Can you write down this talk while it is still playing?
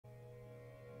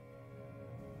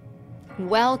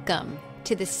Welcome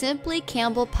to the Simply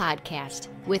Campbell podcast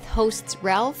with hosts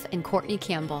Ralph and Courtney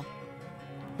Campbell.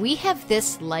 We have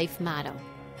this life motto: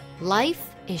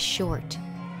 life is short.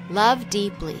 Love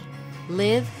deeply.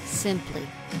 Live simply.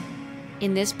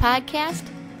 In this podcast,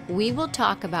 we will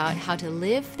talk about how to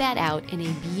live that out in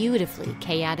a beautifully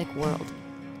chaotic world.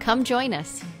 Come join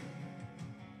us.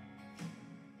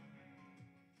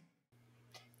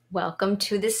 Welcome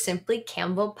to the Simply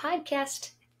Campbell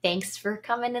podcast. Thanks for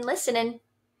coming and listening.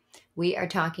 We are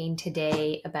talking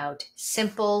today about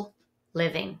simple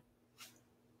living.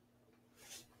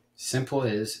 Simple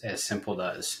is as simple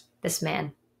does. This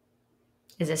man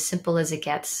is as simple as it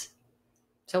gets.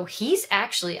 So he's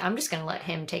actually, I'm just going to let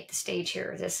him take the stage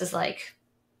here. This is like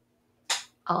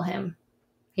all him.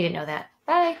 He didn't know that.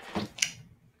 Bye.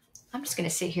 I'm just going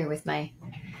to sit here with my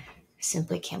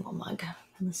Simply Campbell mug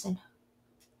and listen.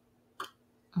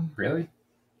 Really?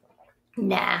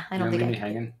 Nah, I don't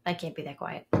think I can't be that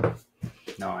quiet.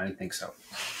 No, I didn't think so.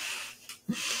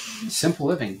 Simple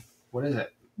living. What is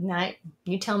it? Nah,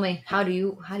 you tell me. How do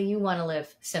you want to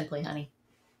live simply, honey?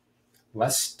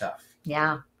 Less stuff.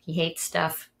 Yeah, he hates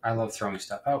stuff. I love throwing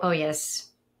stuff out. Oh,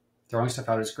 yes. Throwing stuff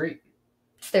out is great.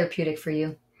 It's therapeutic for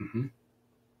you. Mm-hmm.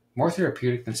 More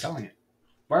therapeutic than selling it.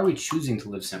 Why are we choosing to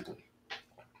live simply?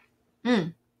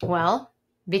 Well,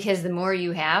 because the more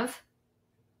you have,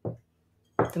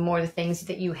 the more the things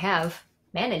that you have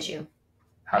manage you.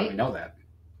 How right? do we know that?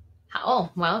 Oh,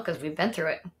 well, because we've been through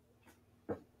it.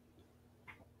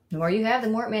 The more you have, the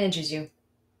more it manages you.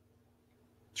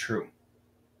 True.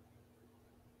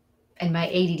 And my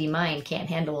ADD mind can't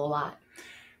handle a lot.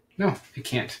 No, it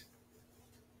can't.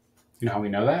 You know how we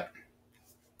know that?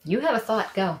 You have a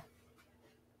thought. Go.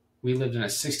 We lived in a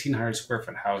 1,600 square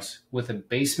foot house with a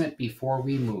basement before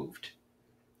we moved.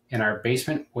 And our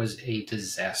basement was a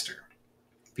disaster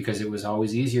because it was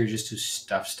always easier just to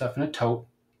stuff stuff in a tote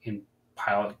and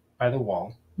pile it by the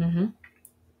wall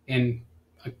and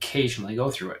occasionally go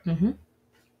through it. Mm-hmm.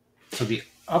 So the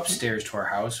upstairs to our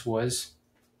house was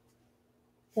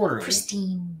orderly.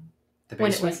 Pristine. The When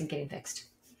it basement, wasn't getting fixed.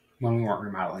 when we weren't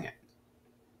remodeling it.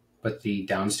 But the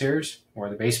downstairs or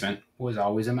the basement was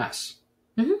always a mess.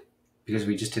 Mm-hmm. Because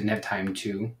we just didn't have time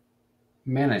to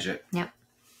manage it. Yep.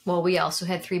 Well, we also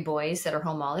had 3 boys that are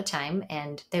home all the time,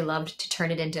 and they loved to turn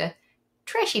it into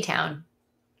trashy town.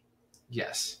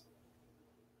 Yes.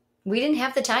 We didn't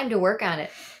have the time to work on it,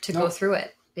 to go through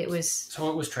it. It was... So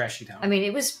it was trashy town. I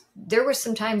mean, there were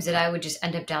some times that I would just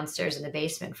end up downstairs in the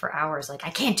basement for hours. Like,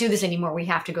 I can't do this anymore. We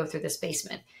have to go through this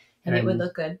basement. And it would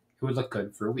look good. It would look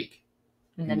good for a week.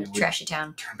 And then trashy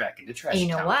town. Turn back into trashy town. And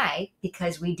you know why?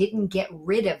 Because we didn't get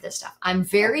rid of this stuff. I'm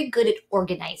very good at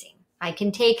organizing. I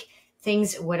can take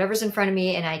things, whatever's in front of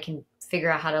me, and I can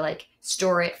figure out how to like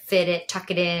store it, fit it,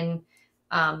 tuck it in.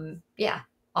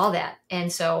 All that.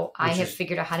 And so I have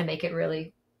figured out how to make it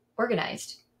really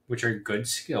organized. Which are good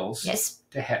skills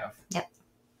to have. Yep.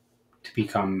 To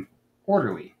become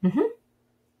orderly. Mm-hmm.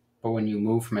 But when you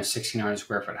move from a 1,600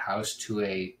 square foot house to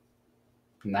a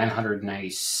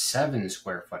 997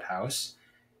 square foot house,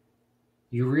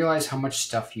 you realize how much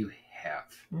stuff you have.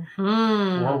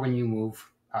 Mm-hmm. Or when you move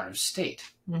out of state,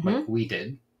 like we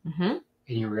did, and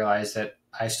you realize that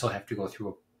I still have to go through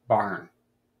a barn,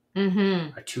 a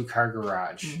 2-car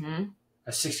garage, a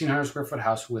 1,600 square foot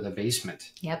house with a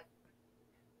basement. Yep.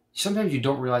 Sometimes you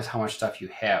don't realize how much stuff you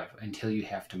have until you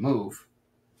have to move.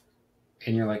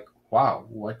 And you're like, wow,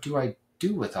 what do I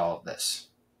do with all of this?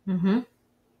 Mm-hmm.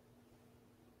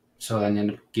 So then you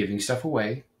end up giving stuff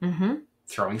away,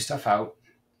 throwing stuff out,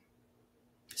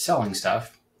 selling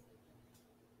stuff.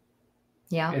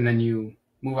 Yeah. And then you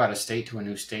move out of state to a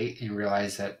new state and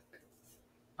realize that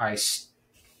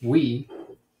we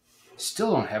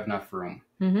still don't have enough room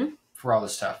for all the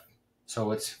stuff.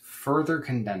 So it's further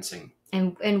condensing.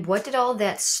 And what did all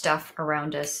that stuff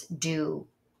around us do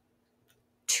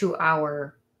to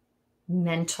our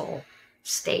mental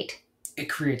state? It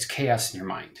creates chaos in your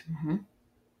mind.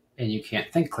 And you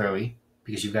can't think clearly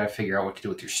because you've got to figure out what to do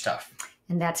with your stuff.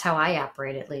 And that's how I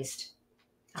operate, at least.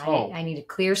 I need a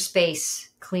clear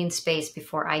space, clean space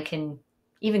before I can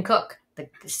even cook. The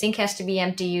sink has to be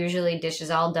empty usually,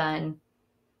 dishes all done,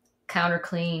 counter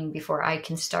clean before I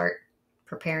can start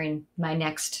preparing my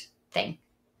next thing.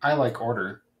 I like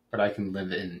order, but I can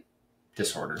live in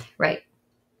disorder. Right.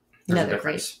 There's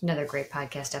Another great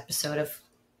podcast episode of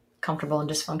comfortable and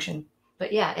dysfunction.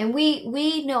 But yeah, and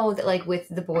we know that like with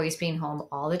the boys being home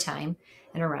all the time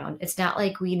and around, it's not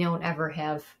like we don't ever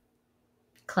have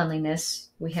cleanliness.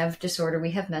 We have disorder,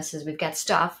 we have messes, we've got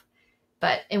stuff,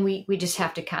 and we just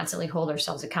have to constantly hold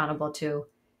ourselves accountable to,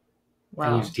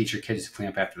 and you have to teach your kids to clean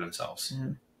up after themselves.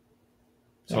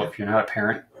 So if you're not a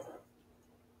parent,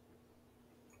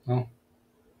 well,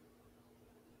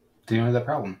 then you don't have that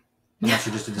problem. Unless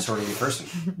you're just a disorderly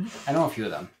person. I know a few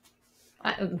of them.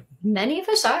 Many of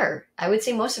us are. I would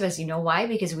say most of us. You know why?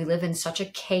 Because we live in such a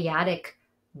chaotic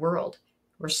world.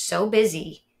 We're so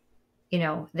busy,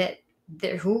 that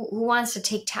who wants to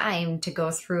take time to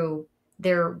go through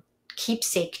their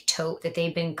keepsake tote that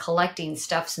they've been collecting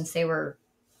stuff since they were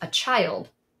a child?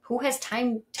 Who has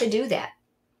time to do that?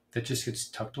 That just gets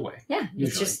tucked away. Yeah.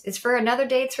 Usually. It's for another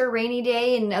day. It's for a rainy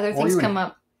day and other things come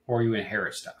up. Or you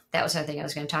inherit stuff. That was another thing I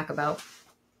was going to talk about.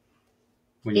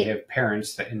 When you have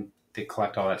parents that they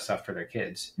collect all that stuff for their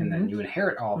kids, and then you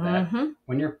inherit all that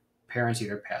when your parents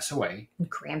either pass away.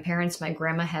 Grandparents, my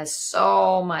grandma has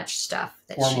so much stuff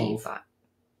that she bought.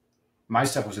 My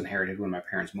stuff was inherited when my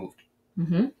parents moved.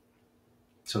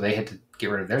 So they had to get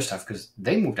rid of their stuff because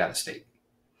they moved out of state.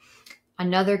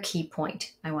 Another key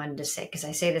point I wanted to say, because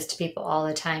I say this to people all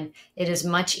the time, it is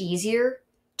much easier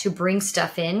to bring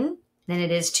stuff in than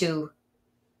it is to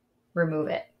remove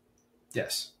it.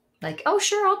 Yes. Like, oh,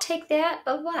 sure, I'll take that,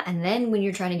 blah, blah. And then when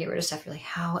you're trying to get rid of stuff, you're like,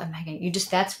 how am I going to,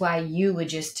 that's why you would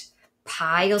just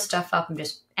pile stuff up and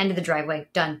just end of the driveway.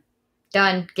 Done,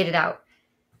 get it out.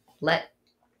 Let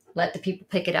the people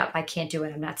pick it up. I can't do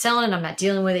it. I'm not selling it. I'm not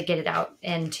dealing with it. Get it out.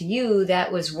 And to you,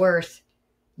 that was worth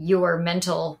your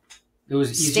mental It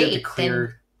was easier to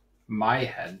clear my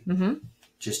head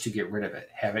just to get rid of it.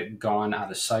 Have it gone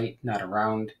out of sight, not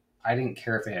around. I didn't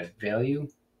care if it had value.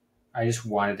 I just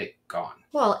wanted it gone.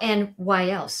 Well, and why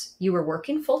else? You were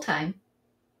working full time,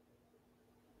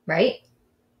 right?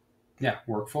 Yeah,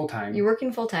 work full time. You're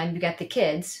working full time. You got the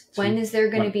kids. So when is there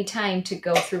going to be time to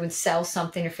go through and sell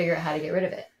something or figure out how to get rid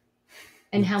of it?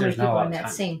 And how many people are in that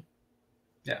same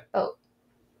boat?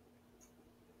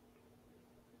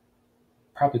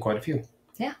 Probably quite a few.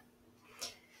 Yeah.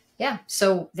 Yeah.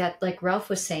 So that, like Ralph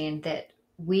was saying, that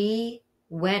we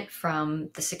went from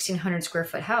the 1,600 square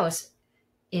foot house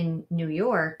in New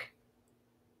York,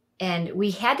 and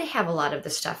we had to have a lot of the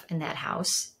stuff in that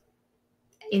house,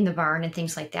 in the barn and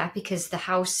things like that, because the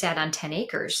house sat on 10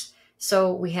 acres.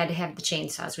 So we had to have the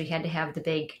chainsaws. We had to have the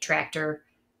big tractor,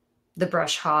 the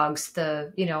brush hogs,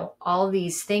 all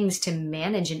these things to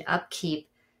manage and upkeep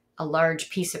a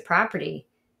large piece of property.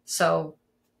 So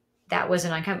that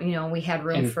wasn't uncommon. We had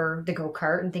room for the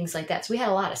go-kart and things like that. So we had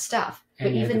a lot of stuff.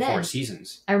 And but even then, 4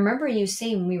 seasons. I remember you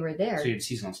saying when we were there. So you had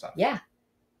seasonal stuff. Yeah.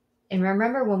 And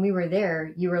remember when we were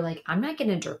there, you were like, I'm not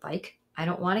getting a dirt bike. I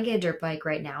don't want to get a dirt bike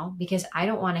right now because I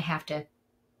don't want to have to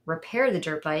repair the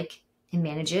dirt bike and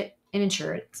manage it and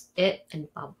insure it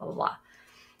and blah, blah, blah, blah.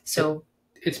 So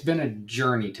it's been a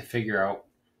journey to figure out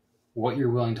what you're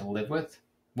willing to live with,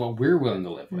 what we're willing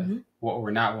to live with, what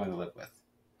we're not willing to live with.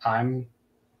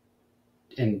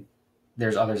 And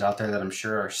there's others out there that I'm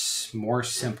sure are more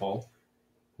simple,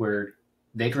 where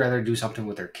they'd rather do something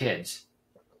with their kids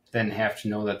than have to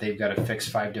know that they've got to fix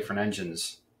 5 different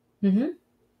engines.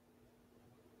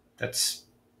 That's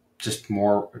just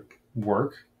more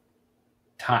work.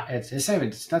 Time.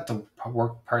 It's not the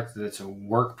work part that's a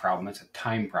work problem. It's a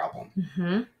time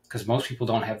problem. Because most people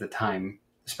don't have the time,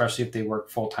 especially if they work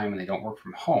full time and they don't work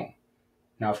from home.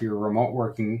 Now, if you're remote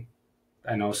working,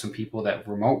 I know some people that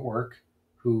remote work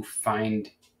who find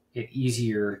it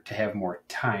easier to have more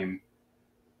time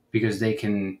because they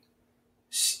can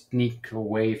sneak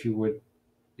away, if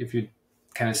you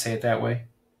kind of say it that way,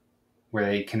 where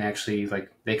they can actually,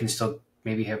 they can still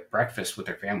maybe have breakfast with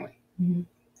their family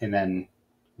and then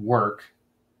work,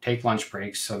 take lunch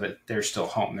breaks so that they're still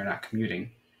home. They're not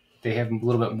commuting. They have a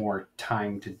little bit more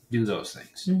time to do those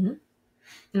things. And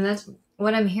that's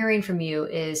what I'm hearing from you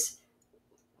is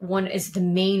the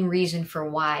main reason for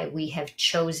why we have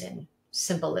chosen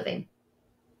simple living.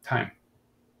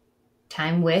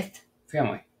 Time with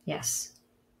family. Yes.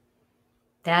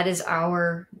 That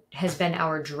has been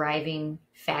our driving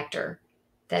factor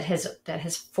that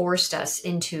has forced us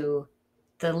into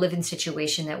the living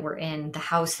situation that we're in, the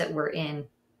house that we're in.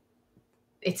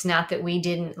 It's not that we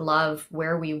didn't love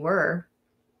where we were.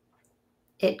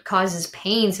 It causes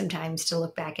pain sometimes to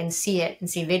look back and see it and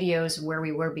see videos where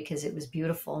we were because it was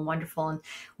beautiful and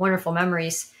wonderful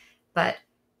memories. But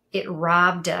it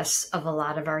robbed us of a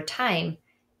lot of our time,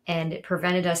 and it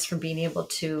prevented us from being able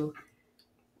to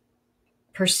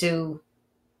pursue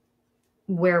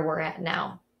where we're at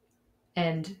now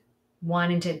and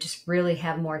wanting to just really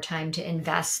have more time to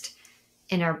invest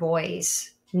in our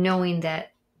boys, knowing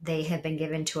that they have been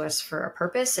given to us for a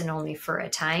purpose and only for a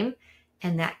time.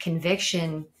 And that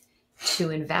conviction to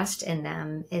invest in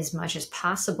them as much as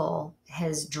possible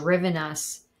has driven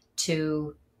us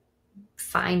to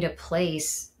find a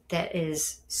place that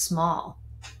is small.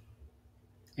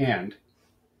 And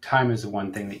time is the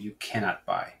one thing that you cannot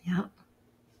buy. Yep.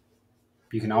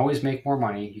 You can always make more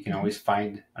money. You can always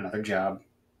find another job.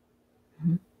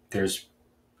 Mm-hmm. There's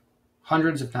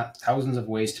hundreds, if not thousands, of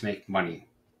ways to make money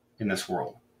in this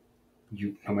world.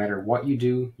 No matter what you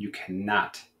do, you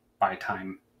cannot buy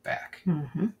time back.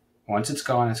 Mm-hmm. Once it's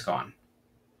gone, it's gone.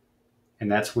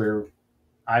 And that's where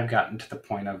I've gotten to the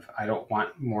point of I don't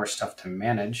want more stuff to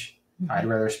manage. Mm-hmm. I'd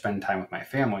rather spend time with my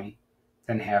family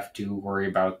than have to worry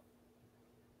about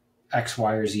X,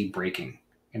 Y, or Z breaking.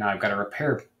 And I've got to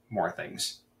repair more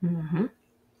things. Mm-hmm.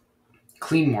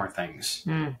 Clean more things.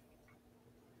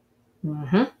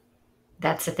 Mm-hmm.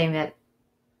 That's the thing that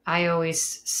I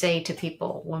always say to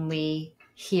people when we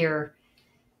hear,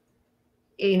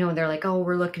 they're like, oh,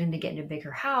 we're looking into getting a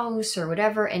bigger house or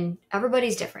whatever. And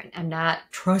everybody's different.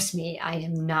 Trust me, I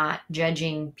am not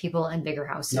judging people in bigger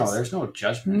houses. No, there's no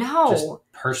judgment. No. Just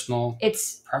personal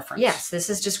preference. Yes, this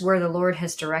is just where the Lord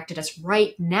has directed us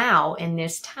right now in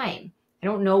this time. I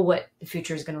don't know what the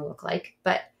future is going to look like,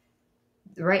 but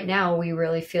right now we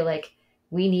really feel like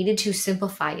we needed to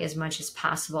simplify as much as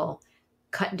possible,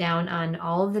 cut down on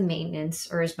all of the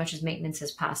maintenance or as much as maintenance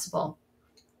as possible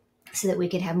so that we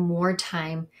could have more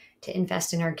time to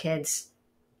invest in our kids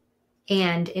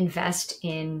and invest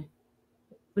in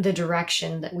the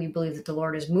direction that we believe that the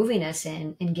Lord is moving us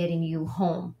in and getting you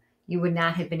home. You would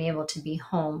not have been able to be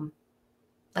home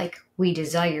like we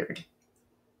desired.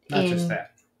 Not just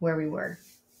that. Where we were.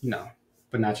 No,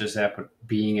 but not just that, but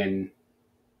being in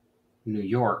New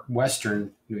York,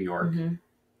 Western New York,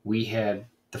 we had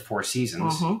the 4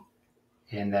 seasons.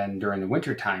 And then during the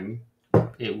winter time,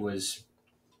 it was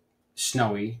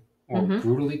snowy or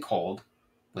brutally cold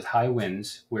with high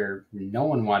winds where no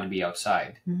one wanted to be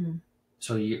outside.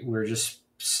 So we're just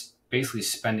basically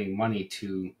spending money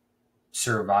to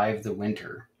survive the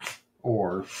winter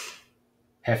or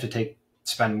have to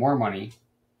spend more money,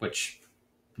 which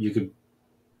you could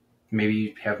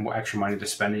maybe have more extra money to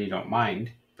spend and you don't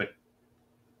mind. But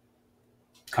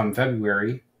come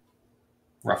February,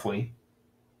 roughly,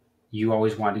 you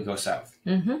always wanted to go south.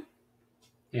 And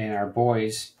our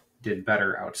boys did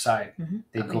better outside.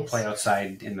 They'd go play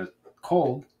outside in the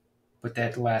cold, but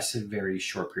that lasted a very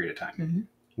short period of time.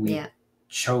 We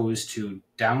chose to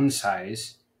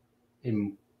downsize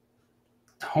and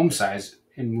home size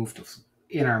and move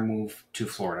to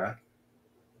Florida.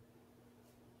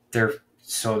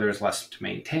 So there's less to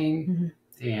maintain,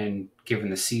 and given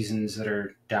the seasons that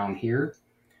are down here,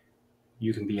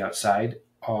 you can be outside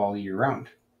all year round.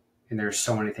 And there's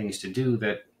so many things to do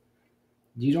that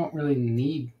we don't really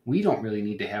need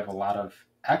to have a lot of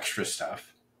extra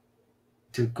stuff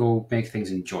to go make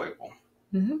things enjoyable.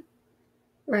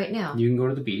 Right now. You can go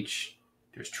to the beach.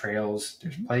 There's trails.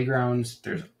 There's playgrounds.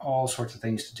 There's all sorts of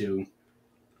things to do.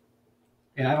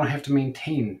 And I don't have to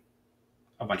maintain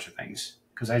a bunch of things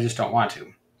because I just don't want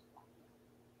to.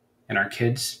 And our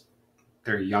kids,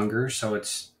 they're younger, so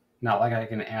it's not like I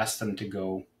can ask them to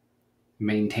go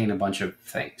maintain a bunch of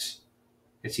things.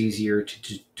 It's easier to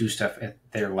just do stuff at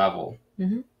their level.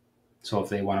 So if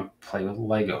they want to play with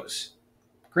Legos,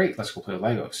 great, let's go play with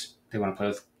Legos. They want to play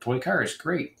with toy cars,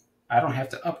 great. I don't have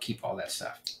to upkeep all that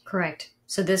stuff. Correct.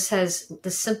 So the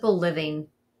simple living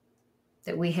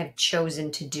that we have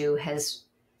chosen to do has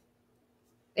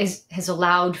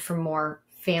allowed for more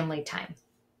family time.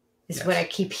 Is what I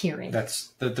keep hearing.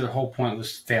 That's the whole point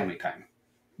was family time.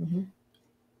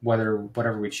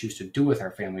 Whatever we choose to do with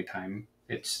our family time,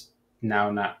 it's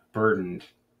now not burdened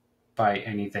by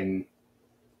anything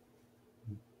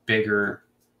bigger,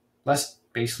 less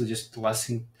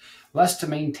to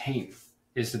maintain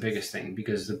is the biggest thing,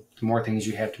 because the more things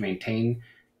you have to maintain,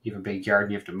 you have a big yard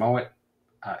and you have to mow it,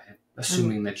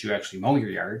 assuming that you actually mow your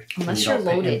yard. Unless you're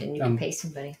loaded and you can pay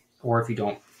somebody. Or if you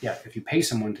don't, if you pay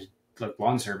someone to like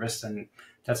lawn service, then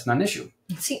that's not an issue.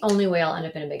 It's the only way I'll end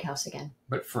up in a big house again.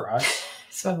 But for us,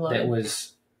 so I'm loaded.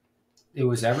 It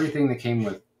was everything that came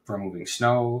with removing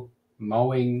snow,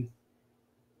 mowing,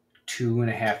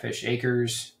 2.5-ish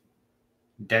acres,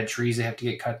 dead trees that have to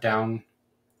get cut down,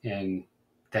 and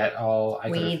that all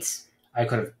weeds. I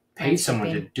could have paid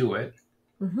someone to do it,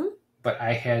 but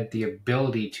I had the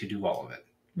ability to do all of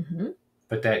it.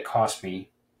 But that cost me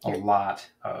a lot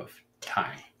of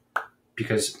time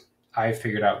because I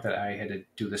figured out that I had to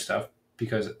do this stuff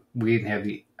because we didn't have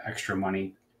the extra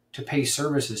money to pay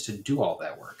services to do all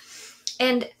that work.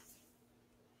 And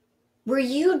were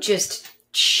you just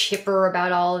chipper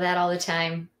about all of that all the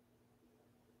time?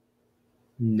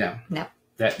 No. No.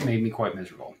 That made me quite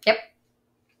miserable. Yep.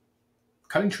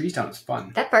 Cutting trees down is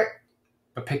fun. That part.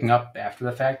 But picking up after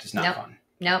the fact is not fun.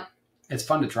 Nope. It's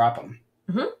fun to drop them.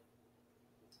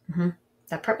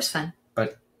 That part was fun.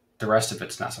 But the rest of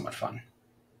it's not so much fun.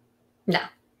 No.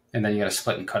 And then you got to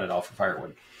split and cut it all for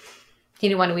firewood. He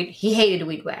didn't want to weed. He hated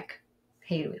weed whack.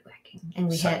 Hated weed whacking. And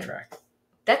we Sidetrack.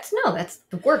 That's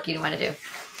the work you don't want to do.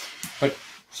 But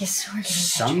yes, we're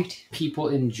some people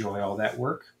enjoy all that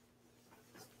work.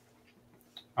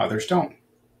 Others don't.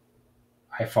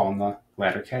 I fall in the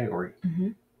latter category. Mm-hmm.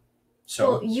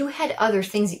 So, well, you had other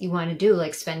things that you want to do,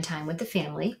 like spend time with the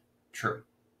family. True.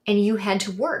 And you had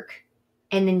to work.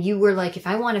 And then you were like, if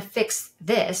I want to fix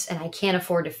this and I can't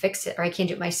afford to fix it, or I can't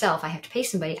do it myself, I have to pay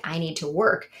somebody. I need to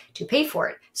work to pay for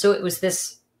it. So it was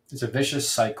this. It's a vicious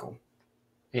cycle.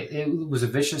 It was a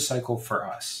vicious cycle for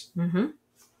us. Mm-hmm.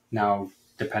 Now,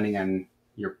 depending on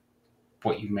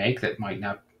what you make, that might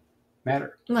not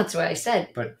matter. Well, that's what I said.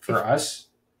 But for us,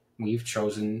 we've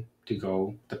chosen to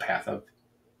go the path of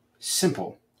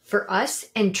simple. For us,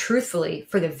 and truthfully,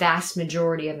 for the vast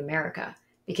majority of America,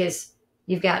 because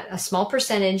you've got a small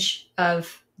percentage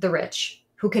of the rich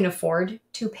who can afford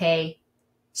to pay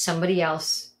somebody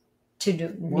else to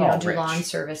do lawn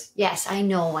service. Yes, I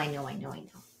know.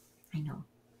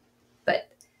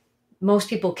 But most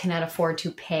people cannot afford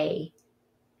to pay.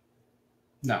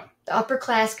 No. The upper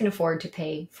class can afford to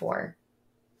pay for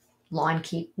lawn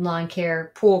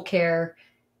care, pool care,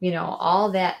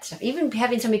 all that stuff. Even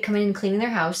having somebody come in and clean their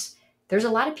house. There's a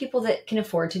lot of people that can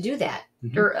afford to do that.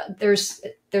 Mm-hmm. There's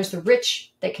the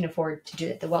rich that can afford to do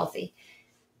that, the wealthy.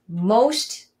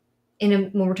 Most,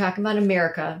 when we're talking about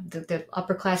America, the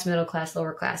upper class, middle class,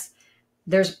 lower class,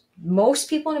 most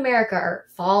people in America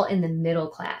fall in the middle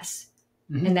class.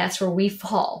 Mm-hmm. And that's where we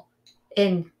fall.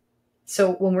 And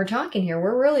so when we're talking here,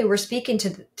 we're speaking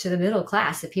to the middle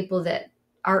class, the people that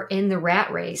are in the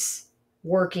rat race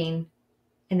working,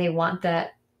 and they want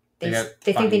that. They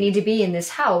think they need to be in this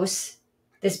house,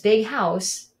 this big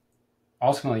house.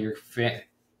 Ultimately,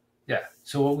 yeah.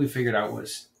 So what we figured out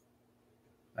was,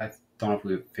 I don't know if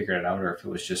we figured it out or if it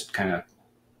was just kind of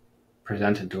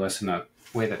presented to us in a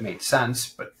way that made sense,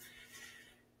 but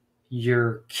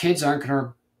your kids aren't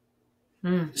going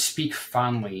to speak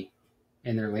fondly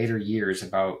in their later years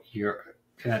about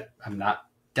I'm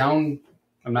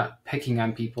not picking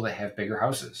on people that have bigger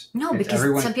houses. No,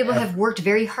 because some people have worked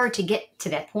very hard to get to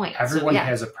that point. Everyone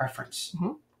has a preference.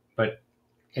 Mm-hmm. But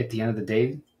at the end of the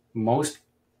day, most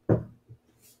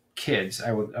kids,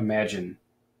 I would imagine,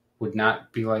 would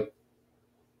not be like,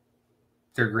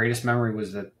 their greatest memory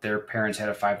was that their parents had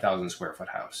a 5,000 square foot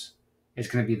house. It's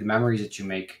going to be the memories that you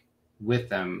make with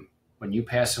them when you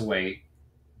pass away.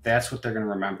 That's what they're going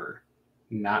to remember,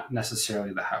 not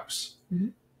necessarily the house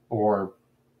or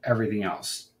everything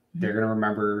else. Mm-hmm. They're going to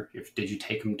remember did you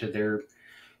take them to their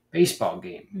baseball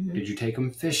game? Mm-hmm. Did you take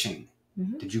them fishing?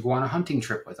 Mm-hmm. Did you go on a hunting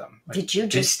trip with them? Did you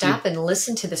just stop and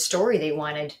listen to the story they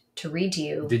wanted to read to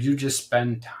you? Did you just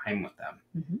spend time with them?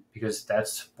 Mm-hmm. Because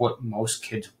that's what most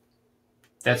kids,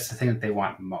 that's the thing that they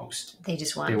want most. They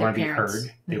just want They want to be heard.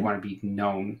 Mm-hmm. They want to be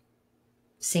known.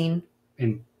 Seen.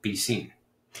 And be seen.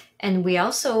 And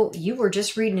you were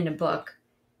just reading in a book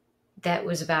that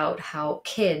was about how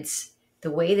kids,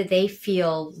 the way that they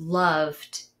feel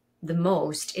loved the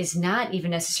most is not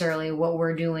even necessarily what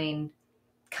we're doing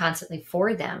constantly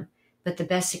for them, but the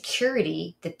best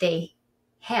security that they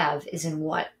have is in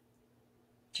what?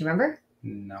 Do you remember?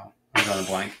 No, I'm drawing a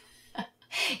blank.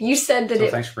 You said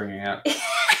that thanks for bringing it up.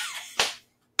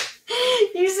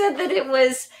 You said that it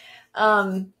was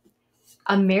a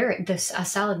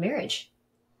solid marriage.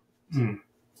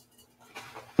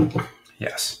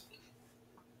 Yes.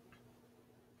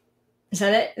 Is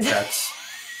that it? That's.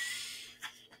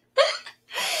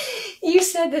 You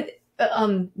said that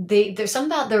there's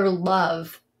something about their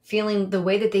love, feeling the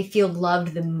way that they feel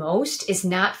loved the most is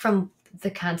not from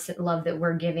the constant love that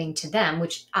we're giving to them,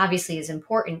 which obviously is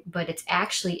important, but it's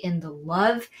actually in the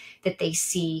love that they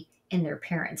see in their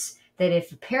parents. That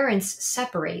if parents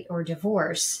separate or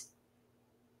divorce,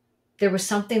 there was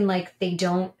something like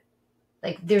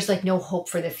there's like no hope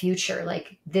for the future.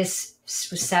 Like this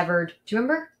was severed. Do you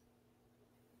remember?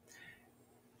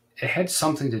 It had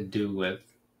something to do with,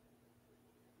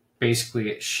 basically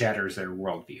it shatters their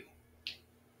worldview.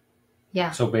 Yeah.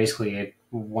 So basically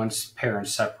once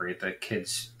parents separate, the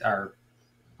kids are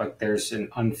like, there's an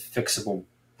unfixable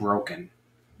broken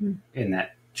in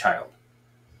that child.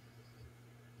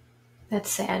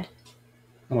 That's sad.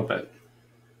 A little bit.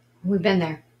 We've been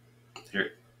there.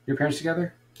 Your parents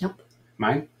together? Nope.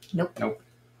 Mine? Nope. Nope.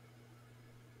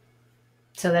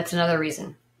 So that's another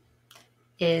reason,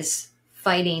 is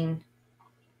fighting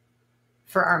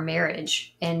for our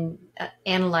marriage and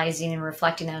analyzing and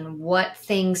reflecting on what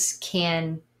things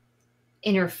can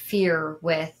interfere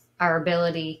with our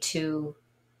ability to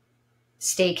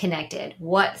stay connected?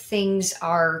 What things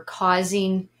are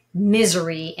causing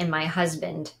misery in my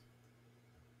husband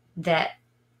that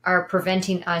are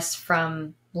preventing us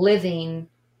from living,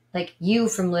 like you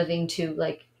from living to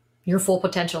like your full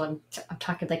potential? I'm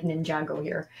talking like Ninjago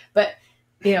here, but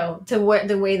you know, to what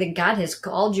the way that God has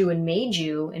called you and made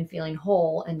you and feeling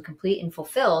whole and complete and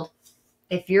fulfilled.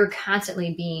 If you're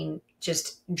constantly being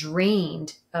just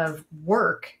drained of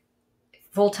work,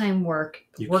 full-time work,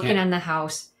 working on the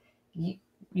house,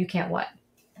 you can't what?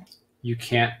 You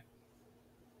can't,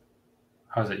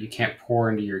 how's it? You can't pour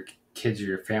into your kids or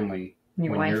your family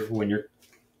Your wife. when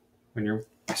you're,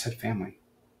 I said family.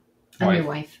 I'm your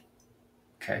wife.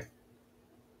 Okay.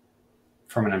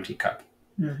 From an empty cup.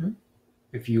 Mm-hmm.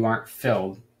 If you aren't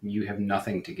filled, you have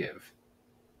nothing to give.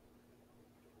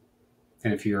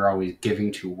 And if you're always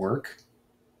giving to work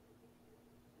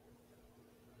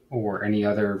or any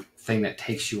other thing that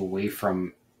takes you away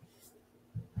from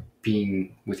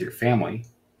being with your family,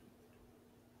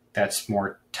 that's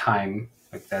more time.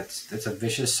 Like that's a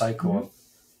vicious cycle of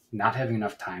not having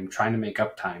enough time, trying to make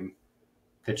up time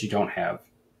that you don't have.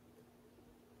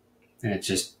 And it's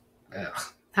just,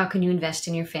 ugh. How can you invest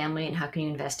in your family and how can you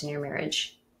invest in your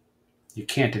marriage? You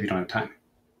can't if you don't have time.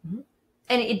 Mm-hmm.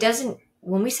 And it doesn't,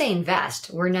 when we say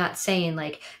invest, we're not saying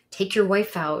like take your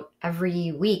wife out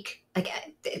every week. Like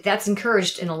that's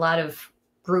encouraged in a lot of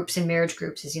groups and marriage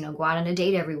groups is, you know, go out on a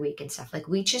date every week and stuff. Like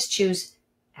we just choose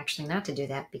actually not to do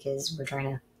that because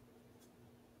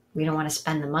we don't want to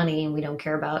spend the money and we don't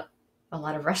care about a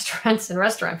lot of restaurants and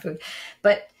restaurant food.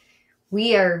 But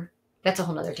that's a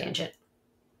whole nother tangent.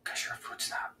 Because you're a food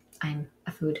snob. I'm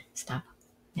a food snob.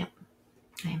 Yep.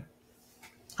 I am.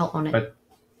 I'll own it. But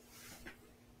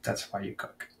that's why you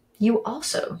cook. You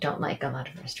also don't like a lot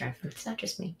of restaurant food. It's not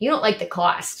just me. You don't like the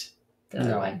cost. The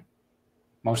other way.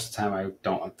 Most of the time I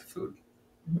don't like the food.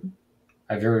 Mm-hmm.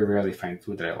 I very rarely find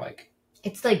food that I like.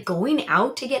 It's like going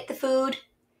out to get the food.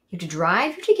 You have to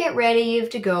drive, you have to get ready, you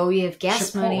have to go, you have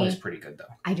gas money. Chipotle is pretty good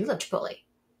though. I do love Chipotle.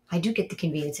 I do get the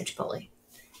convenience of Chipotle.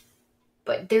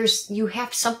 But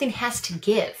something has to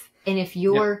give. And if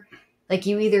you're like,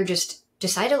 you either just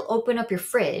decide to open up your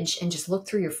fridge and just look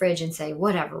through your fridge and say,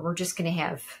 whatever, we're just going to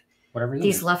have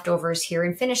these leftovers here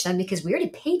and finish them because we already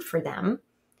paid for them.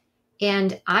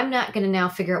 And I'm not going to now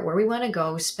figure out where we want to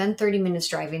go, spend 30 minutes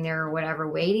driving there or whatever,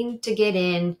 waiting to get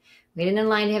in, waiting in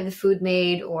line to have the food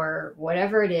made or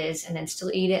whatever it is, and then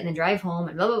still eat it and then drive home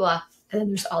and blah, blah, blah. And then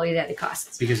there's all these added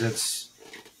costs. Because it's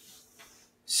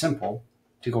simple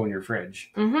to go in your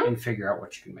fridge and figure out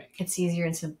what you can make. It's easier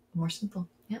and more simple.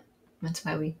 Yep. That's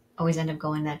why we always end up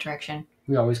going that direction.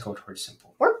 We always go towards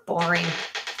simple. We're boring.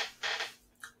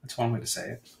 That's one way to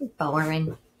say it.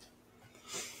 Boring.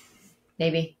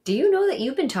 Maybe. Do you know that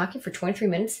you've been talking for 23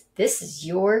 minutes? This is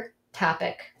your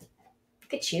topic.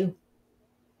 Look at you.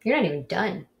 You're not even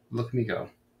done. Look at me go.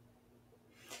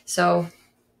 So,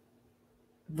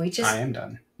 I am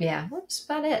done. Yeah, well, that's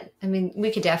about it. I mean,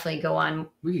 we could definitely go on.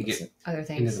 We could get other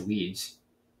things into the weeds.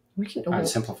 We can on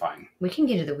simplifying. We can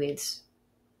get into the weeds.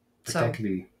 But that could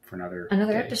be for another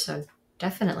episode.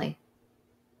 Definitely.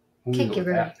 We'll can't give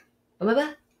her.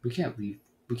 What? We can't leave.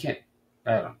 We can't.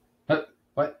 I don't know.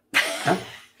 What? Huh?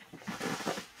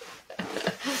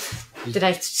 Did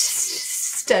I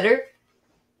stutter?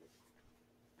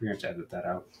 You're going to have to edit that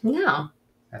out. No.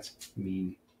 That's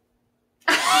mean.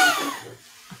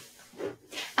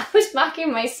 I was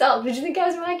mocking myself. Did you think I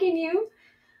was mocking you?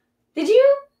 Did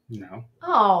you? No.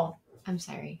 Oh, I'm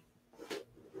sorry.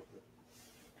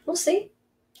 We'll see.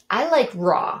 I like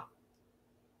raw.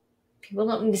 People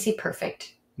don't need to see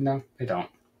perfect. No, they don't.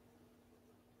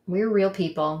 We're real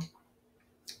people.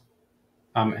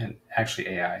 And actually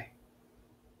AI.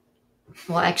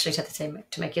 Well, I actually tell the same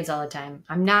to my kids all the time.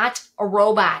 I'm not a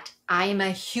robot. I am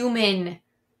a human.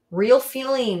 Real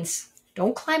feelings.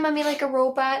 Don't climb on me like a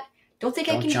robot. Don't think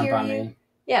I can jump hear on you. Me.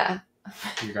 Yeah.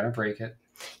 You're going to break it.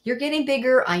 You're getting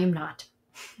bigger. I am not.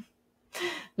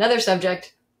 Another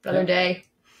subject. Another day.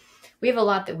 We have a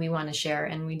lot that we want to share,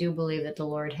 and we do believe that the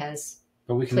Lord has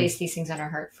placed these things on our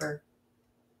heart for.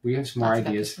 We have some more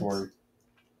ideas for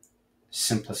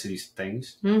simplicity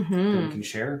things that we can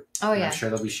share. Oh, yeah. I'm sure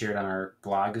they'll be shared on our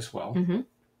blog as well.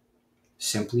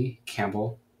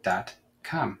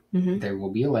 simplycampbell.com. There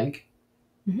will be a link.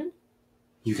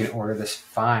 You can order this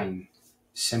fine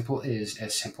Simple Is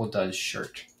As Simple Does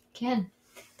shirt. Can.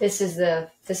 This is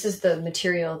the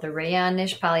material, the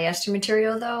rayon-ish polyester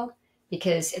material, though,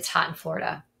 because it's hot in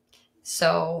Florida.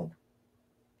 So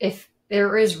if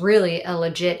there is really a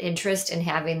legit interest in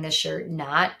having this shirt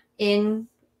not in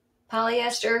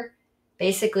polyester,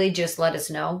 basically just let us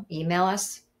know. Email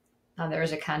us. There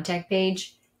is a contact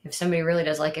page. if somebody really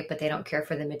does like it, but they don't care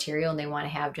for the material and they want to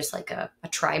have just like a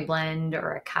tri-blend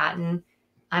or a cotton,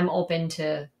 I'm open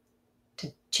to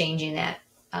changing that.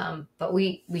 But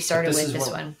we started with this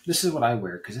one. This is what I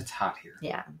wear because it's hot here.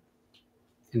 Yeah.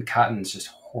 And cotton's just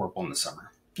horrible in the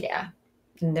summer. Yeah.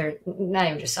 And they're not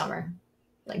even just summer,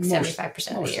 like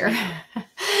 75% of the year.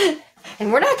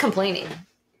 And we're not complaining,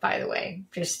 by the way.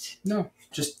 Just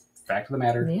fact of the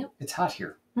matter. Yeah. It's hot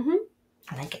here. Mm-hmm.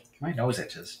 I like it. My nose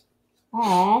itches.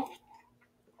 Aww.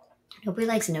 Nobody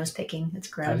likes nose picking. It's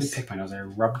gross. I didn't pick my nose. I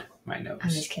rubbed my nose. I'm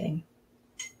just kidding.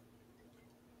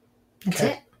 That's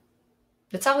it.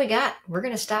 That's all we got. We're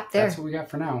going to stop there. That's what we got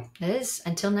for now. It is.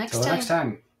 Until next time. time. Next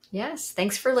time. Yes.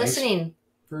 Thanks for listening.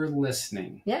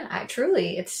 Yeah,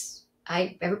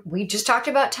 we just talked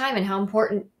about time and how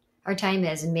important our time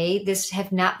is. And may this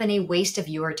have not been a waste of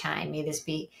your time. May this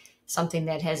be something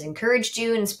that has encouraged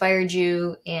you, inspired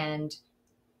you, and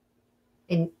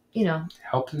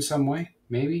helped in some way,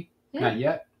 maybe. Yeah. Not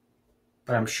yet.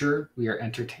 But I'm sure we are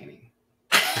entertaining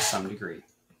to some degree.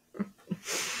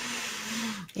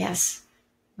 Yes.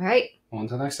 All right. Well,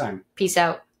 until next time. Peace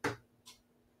out.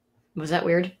 Was that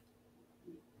weird?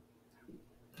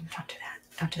 Don't do that.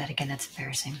 Don't do that again. That's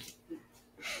embarrassing.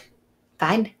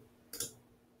 Fine.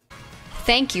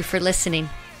 Thank you for listening.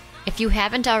 If you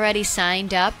haven't already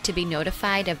signed up to be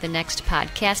notified of the next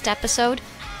podcast episode,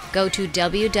 go to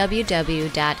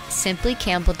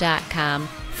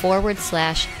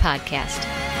www.simplycampbell.com/podcast.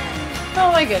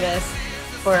 Oh my goodness.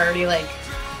 We're already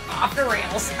off the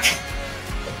rails.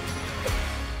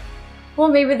 Well,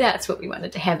 maybe that's what we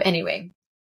wanted to have anyway.